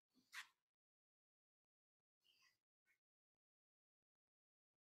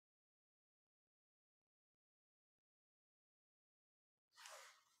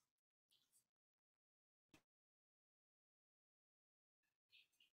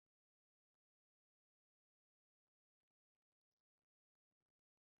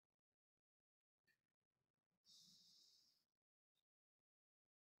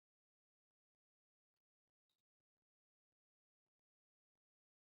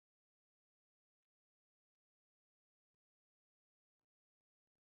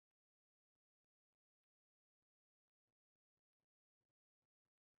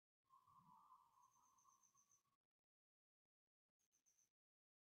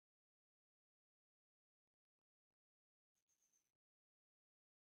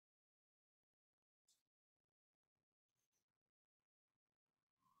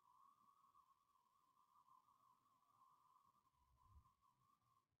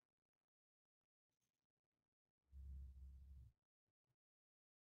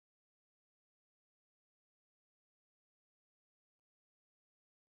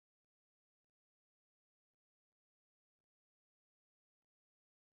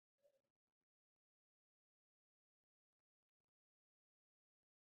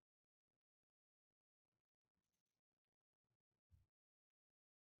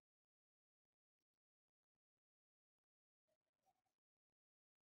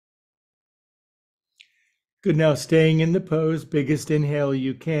 Good. Now, staying in the pose, biggest inhale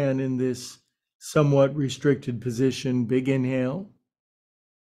you can in this somewhat restricted position. Big inhale.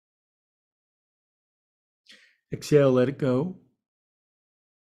 Exhale, let it go.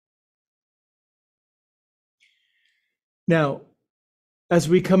 Now, as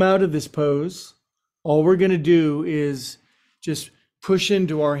we come out of this pose, all we're going to do is just push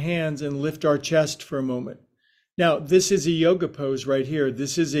into our hands and lift our chest for a moment. Now, this is a yoga pose right here.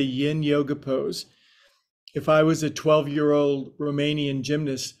 This is a yin yoga pose. If I was a 12-year-old Romanian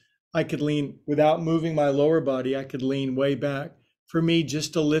gymnast, I could lean without moving my lower body. I could lean way back. For me,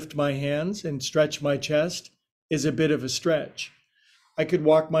 just to lift my hands and stretch my chest is a bit of a stretch. I could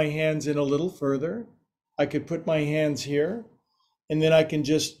walk my hands in a little further. I could put my hands here, and then I can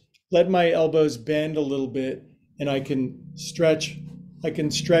just let my elbows bend a little bit, and I can stretch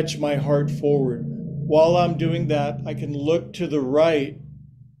my heart forward. While I'm doing that, I can look to the right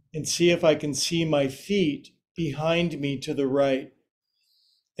and see if I can see my feet behind me to the right.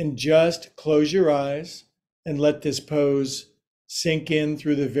 And just close your eyes and let this pose sink in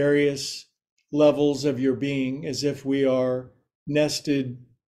through the various levels of your being, as if we are nested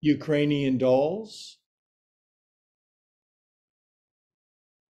Ukrainian dolls.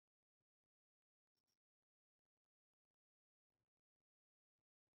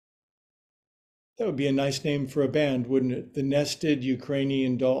 That would be a nice name for a band, wouldn't it? The Nested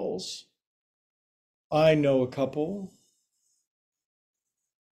Ukrainian Dolls. I know a couple.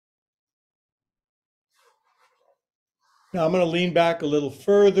 Now I'm going to lean back a little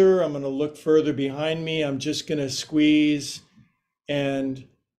further. I'm going to look further behind me. I'm just going to squeeze and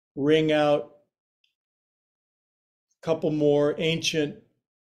wring out a couple more ancient,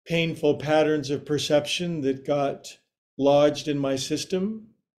 painful patterns of perception that got lodged in my system.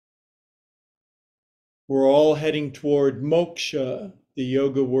 We're all heading toward moksha, the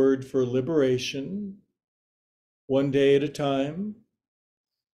yoga word for liberation, one day at a time.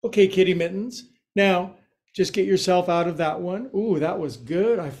 Okay, kitty mittens. Now, just get yourself out of that one. Ooh, that was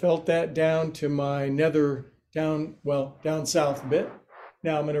good. I felt that down to my nether, down south a bit.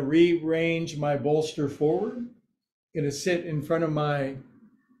 Now I'm going to rearrange my bolster forward. Going to sit in front of my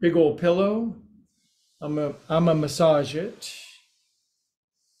big old pillow. I'm a massage it.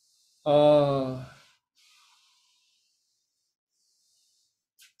 Uh,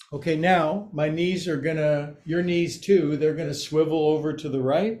 okay, now my knees are gonna, your knees too, they're gonna swivel over to the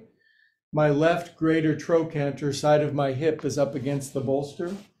right. My left greater trochanter side of my hip is up against the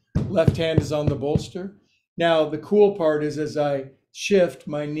bolster. Left hand is on the bolster. Now, the cool part is as I shift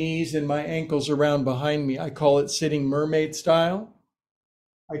my knees and my ankles around behind me, I call it sitting mermaid style.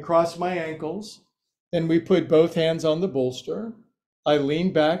 I cross my ankles, then we put both hands on the bolster. I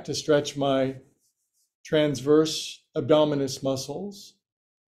lean back to stretch my transverse abdominis muscles.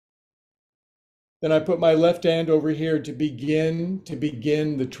 Then I put my left hand over here to begin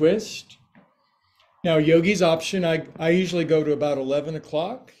the twist. Now, yogi's option, I usually go to about 11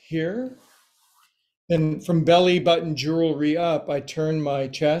 o'clock here. Then from belly button jewelry up, I turn my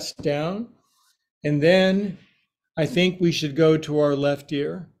chest down. And then I think we should go to our left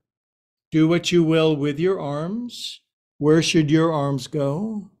ear. Do what you will with your arms. Where should your arms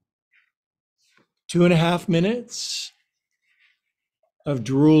go? 2.5 minutes of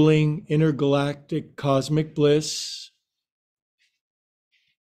drooling intergalactic cosmic bliss.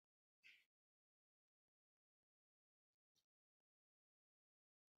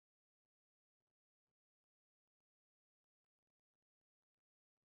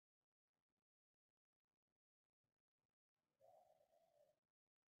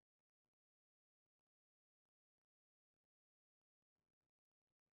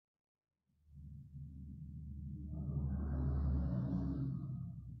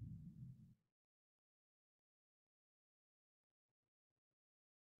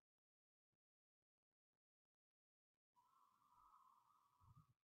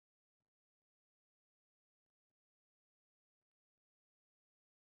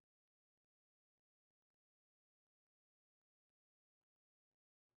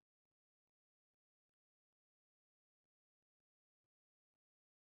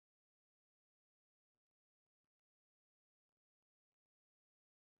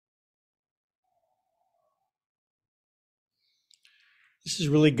 This is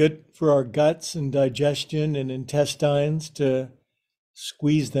really good for our guts and digestion and intestines to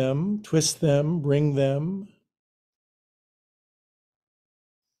squeeze them, twist them, wring them.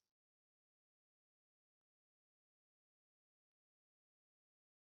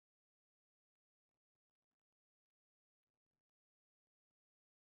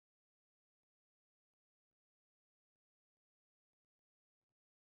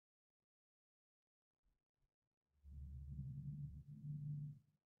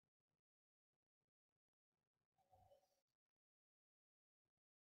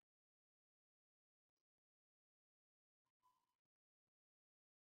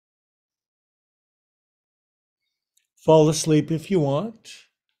 Fall asleep if you want.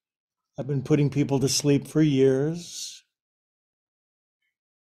 I've been putting people to sleep for years.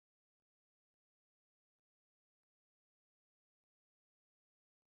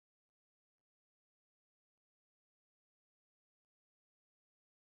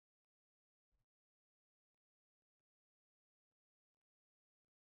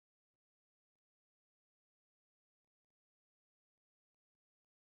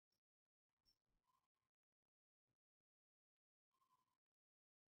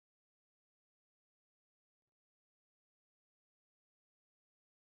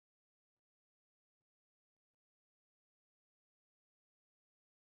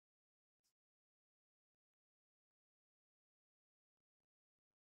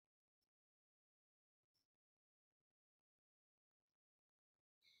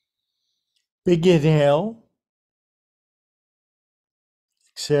 Big inhale,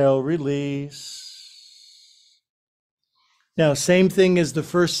 exhale, release. Now, same thing as the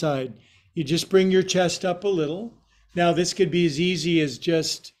first side. You just bring your chest up a little. Now, this could be as easy as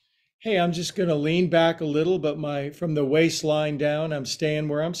just, hey, I'm just going to lean back a little, but from the waistline down, I'm staying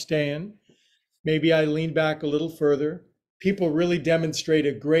where I'm staying. Maybe I lean back a little further. People really demonstrate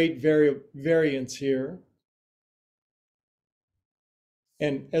a great variance here.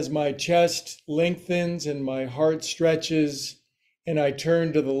 And as my chest lengthens and my heart stretches and I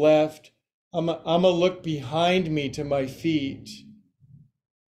turn to the left, I'm going to look behind me to my feet.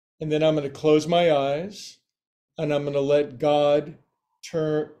 And then I'm going to close my eyes and I'm going to let God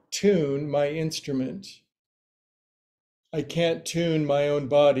tune my instrument. I can't tune my own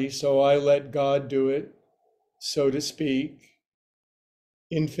body, so I let God do it, so to speak.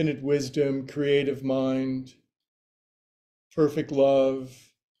 Infinite wisdom, creative mind, perfect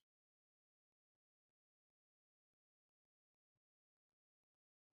love.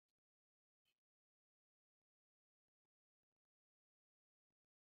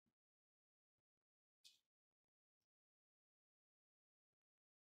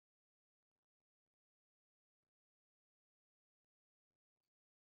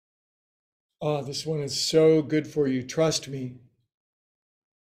 Oh, this one is so good for you. Trust me.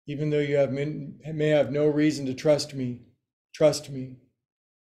 Even though may have no reason to trust me, trust me.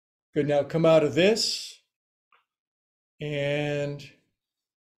 Good. Now come out of this, and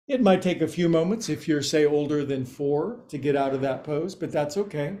it might take a few moments if you're, say, older than 4 to get out of that pose, but that's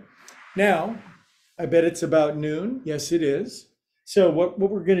okay. Now, I bet it's about noon. Yes, it is. So what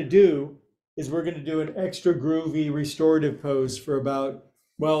we're going to do is we're going to do an extra groovy restorative pose for about,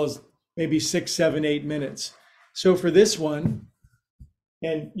 well, maybe 6, 7, 8 minutes. So for this one,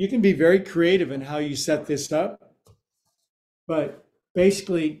 and you can be very creative in how you set this up, but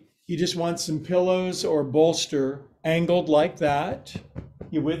basically you just want some pillows or bolster angled like that.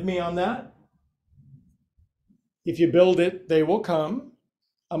 You with me on that? If you build it, they will come.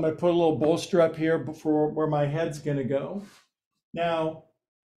 I'm going to put a little bolster up here before where my head's going to go. Now,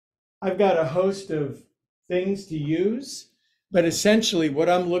 I've got a host of things to use, but essentially what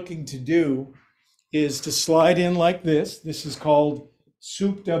I'm looking to do is to slide in like this. This is called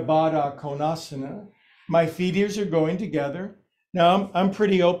Supta Baddha Konasana. My feet ears are going together. Now I'm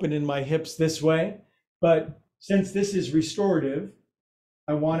pretty open in my hips this way, but since this is restorative,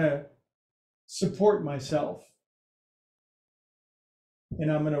 I want to support myself.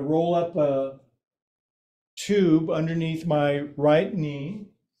 And I'm going to roll up a tube underneath my right knee.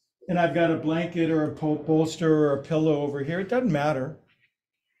 And I've got a blanket or a bolster or a pillow over here. It doesn't matter.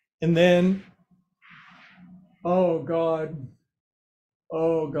 And then, oh God,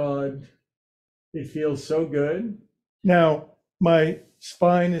 oh God, it feels so good. Now, my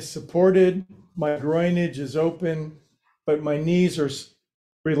spine is supported, my groinage is open, but my knees are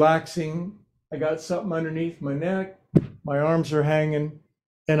relaxing. I got something underneath my neck, my arms are hanging,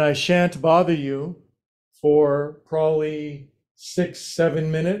 and I shan't bother you for probably 6,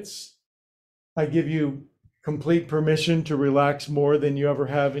 7 minutes. I give you complete permission to relax more than you ever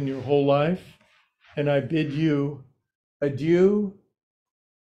have in your whole life. And I bid you adieu,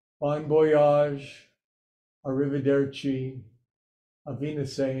 bon voyage, arrivederci,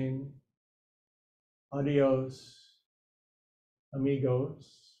 Avinasane, adios,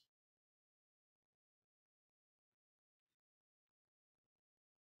 amigos.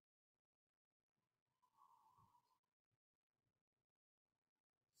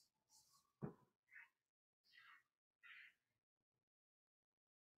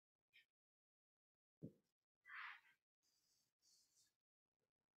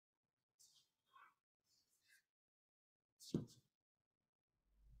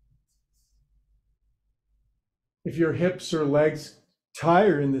 If your hips or legs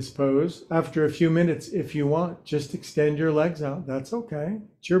tire in this pose, after a few minutes, if you want, just extend your legs out. That's okay.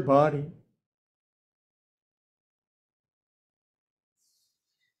 It's your body.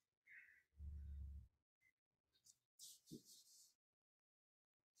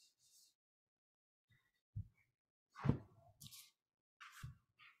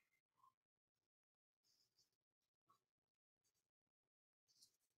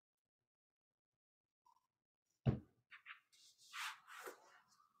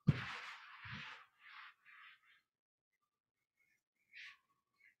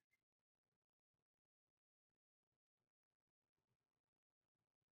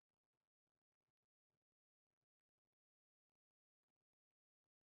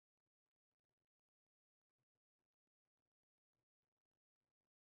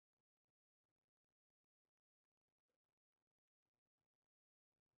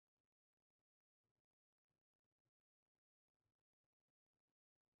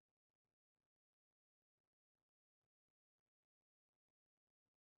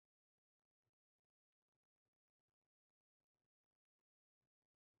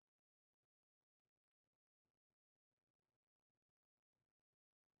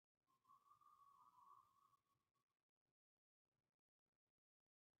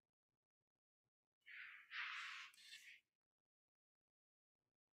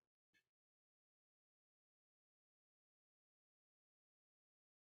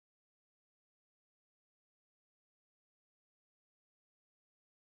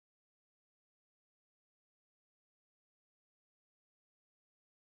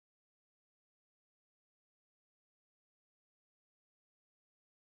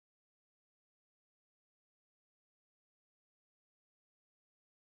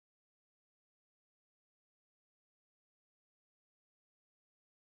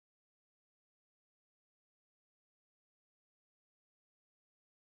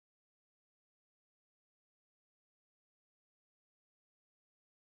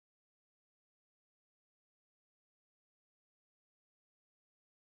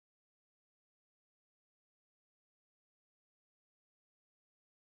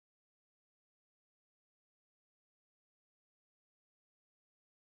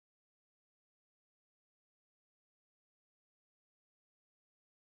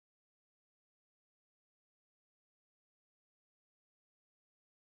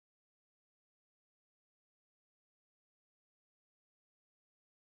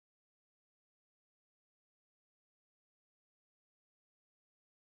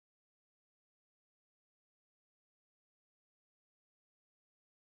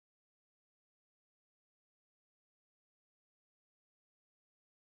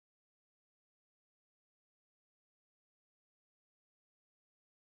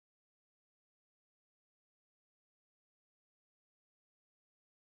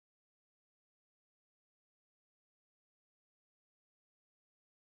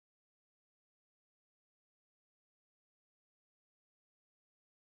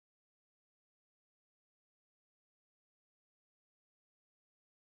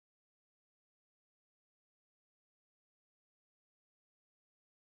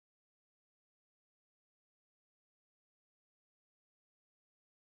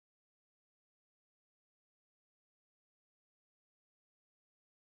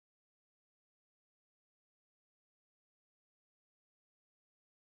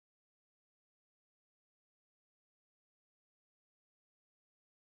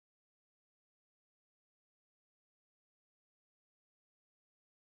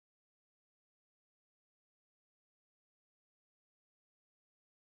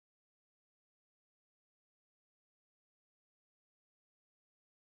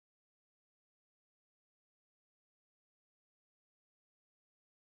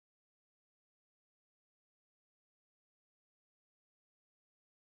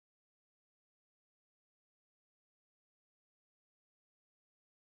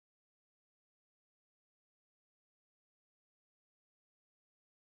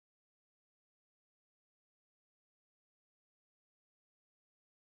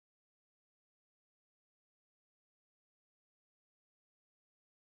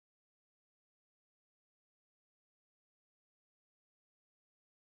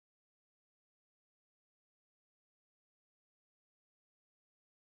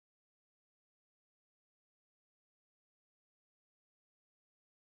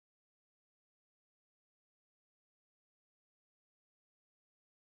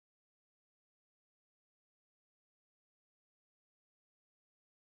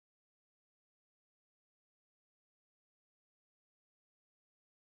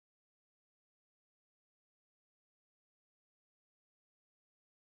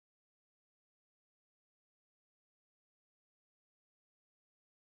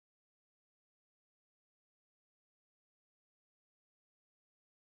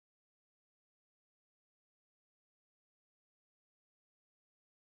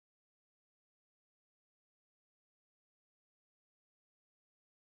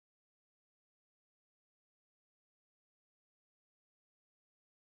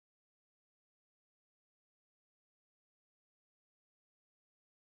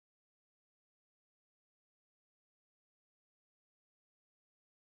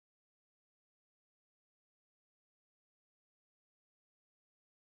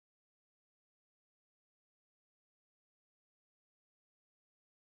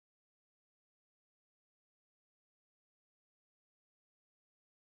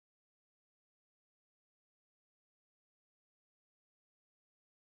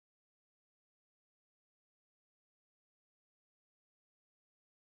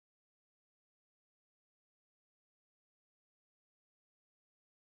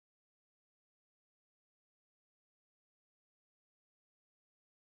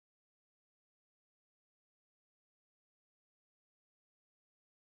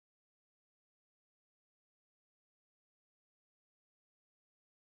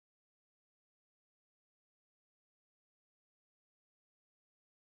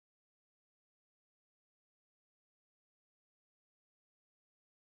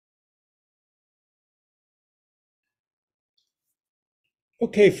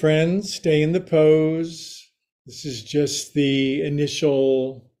 Okay, friends, stay in the pose. This is just the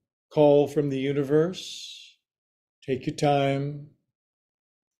initial call from the universe. Take your time,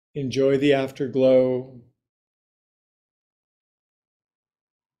 enjoy the afterglow.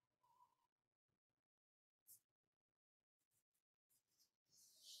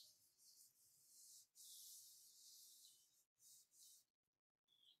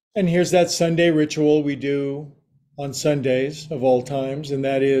 And here's that Sunday ritual we do on Sundays of all times, and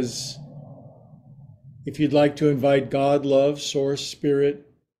that is if you'd like to invite God, love, source, spirit,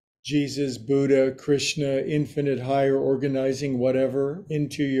 Jesus, Buddha, Krishna, infinite higher organizing, whatever,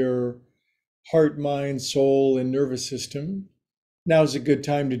 into your heart, mind, soul, and nervous system, now's a good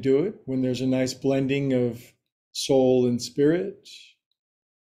time to do it when there's a nice blending of soul and spirit.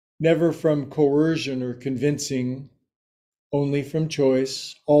 Never from coercion or convincing, only from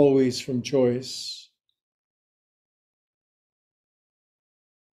choice, always from choice.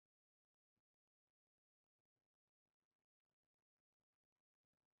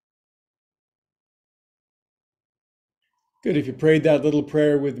 Good. If you prayed that little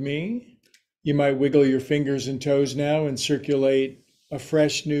prayer with me, you might wiggle your fingers and toes now and circulate a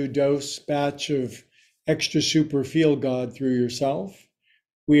fresh new dose batch of extra super feel God through yourself.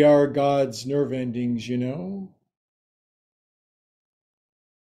 We are God's nerve endings, you know.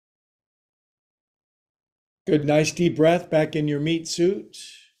 Good, nice deep breath back in your meat suit.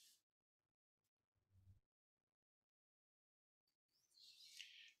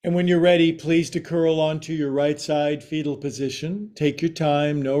 And when you're ready, please to curl onto your right side fetal position. Take your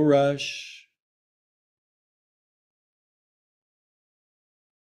time, no rush.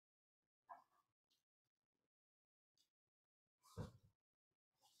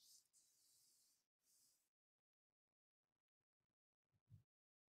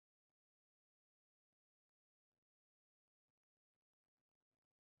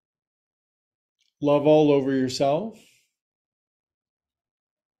 Love all over yourself.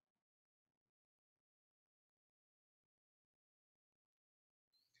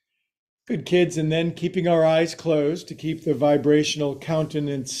 Good, kids. And then keeping our eyes closed to keep the vibrational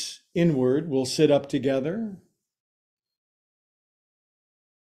countenance inward, we'll sit up together.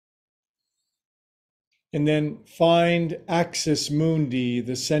 And then find Axis Mundi,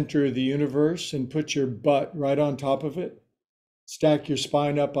 the center of the universe, and put your butt right on top of it. Stack your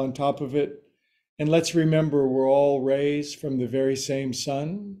spine up on top of it. And let's remember we're all rays from the very same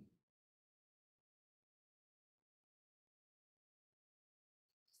sun.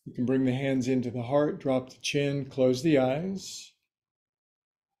 You can bring the hands into the heart, drop the chin, close the eyes.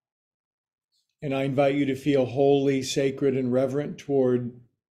 And I invite you to feel holy, sacred, and reverent toward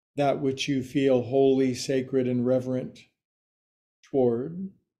that which you feel holy, sacred, and reverent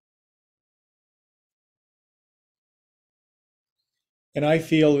toward. And I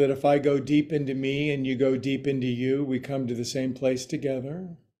feel that if I go deep into me and you go deep into you, we come to the same place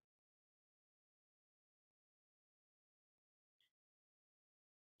together.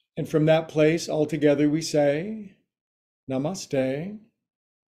 And from that place, all together, we say, Namaste.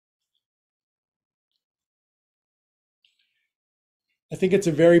 I think it's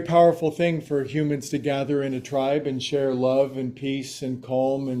a very powerful thing for humans to gather in a tribe and share love and peace and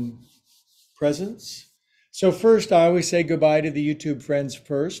calm and presence. So first, I always say goodbye to the YouTube friends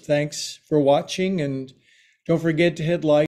first. Thanks for watching, and don't forget to hit like.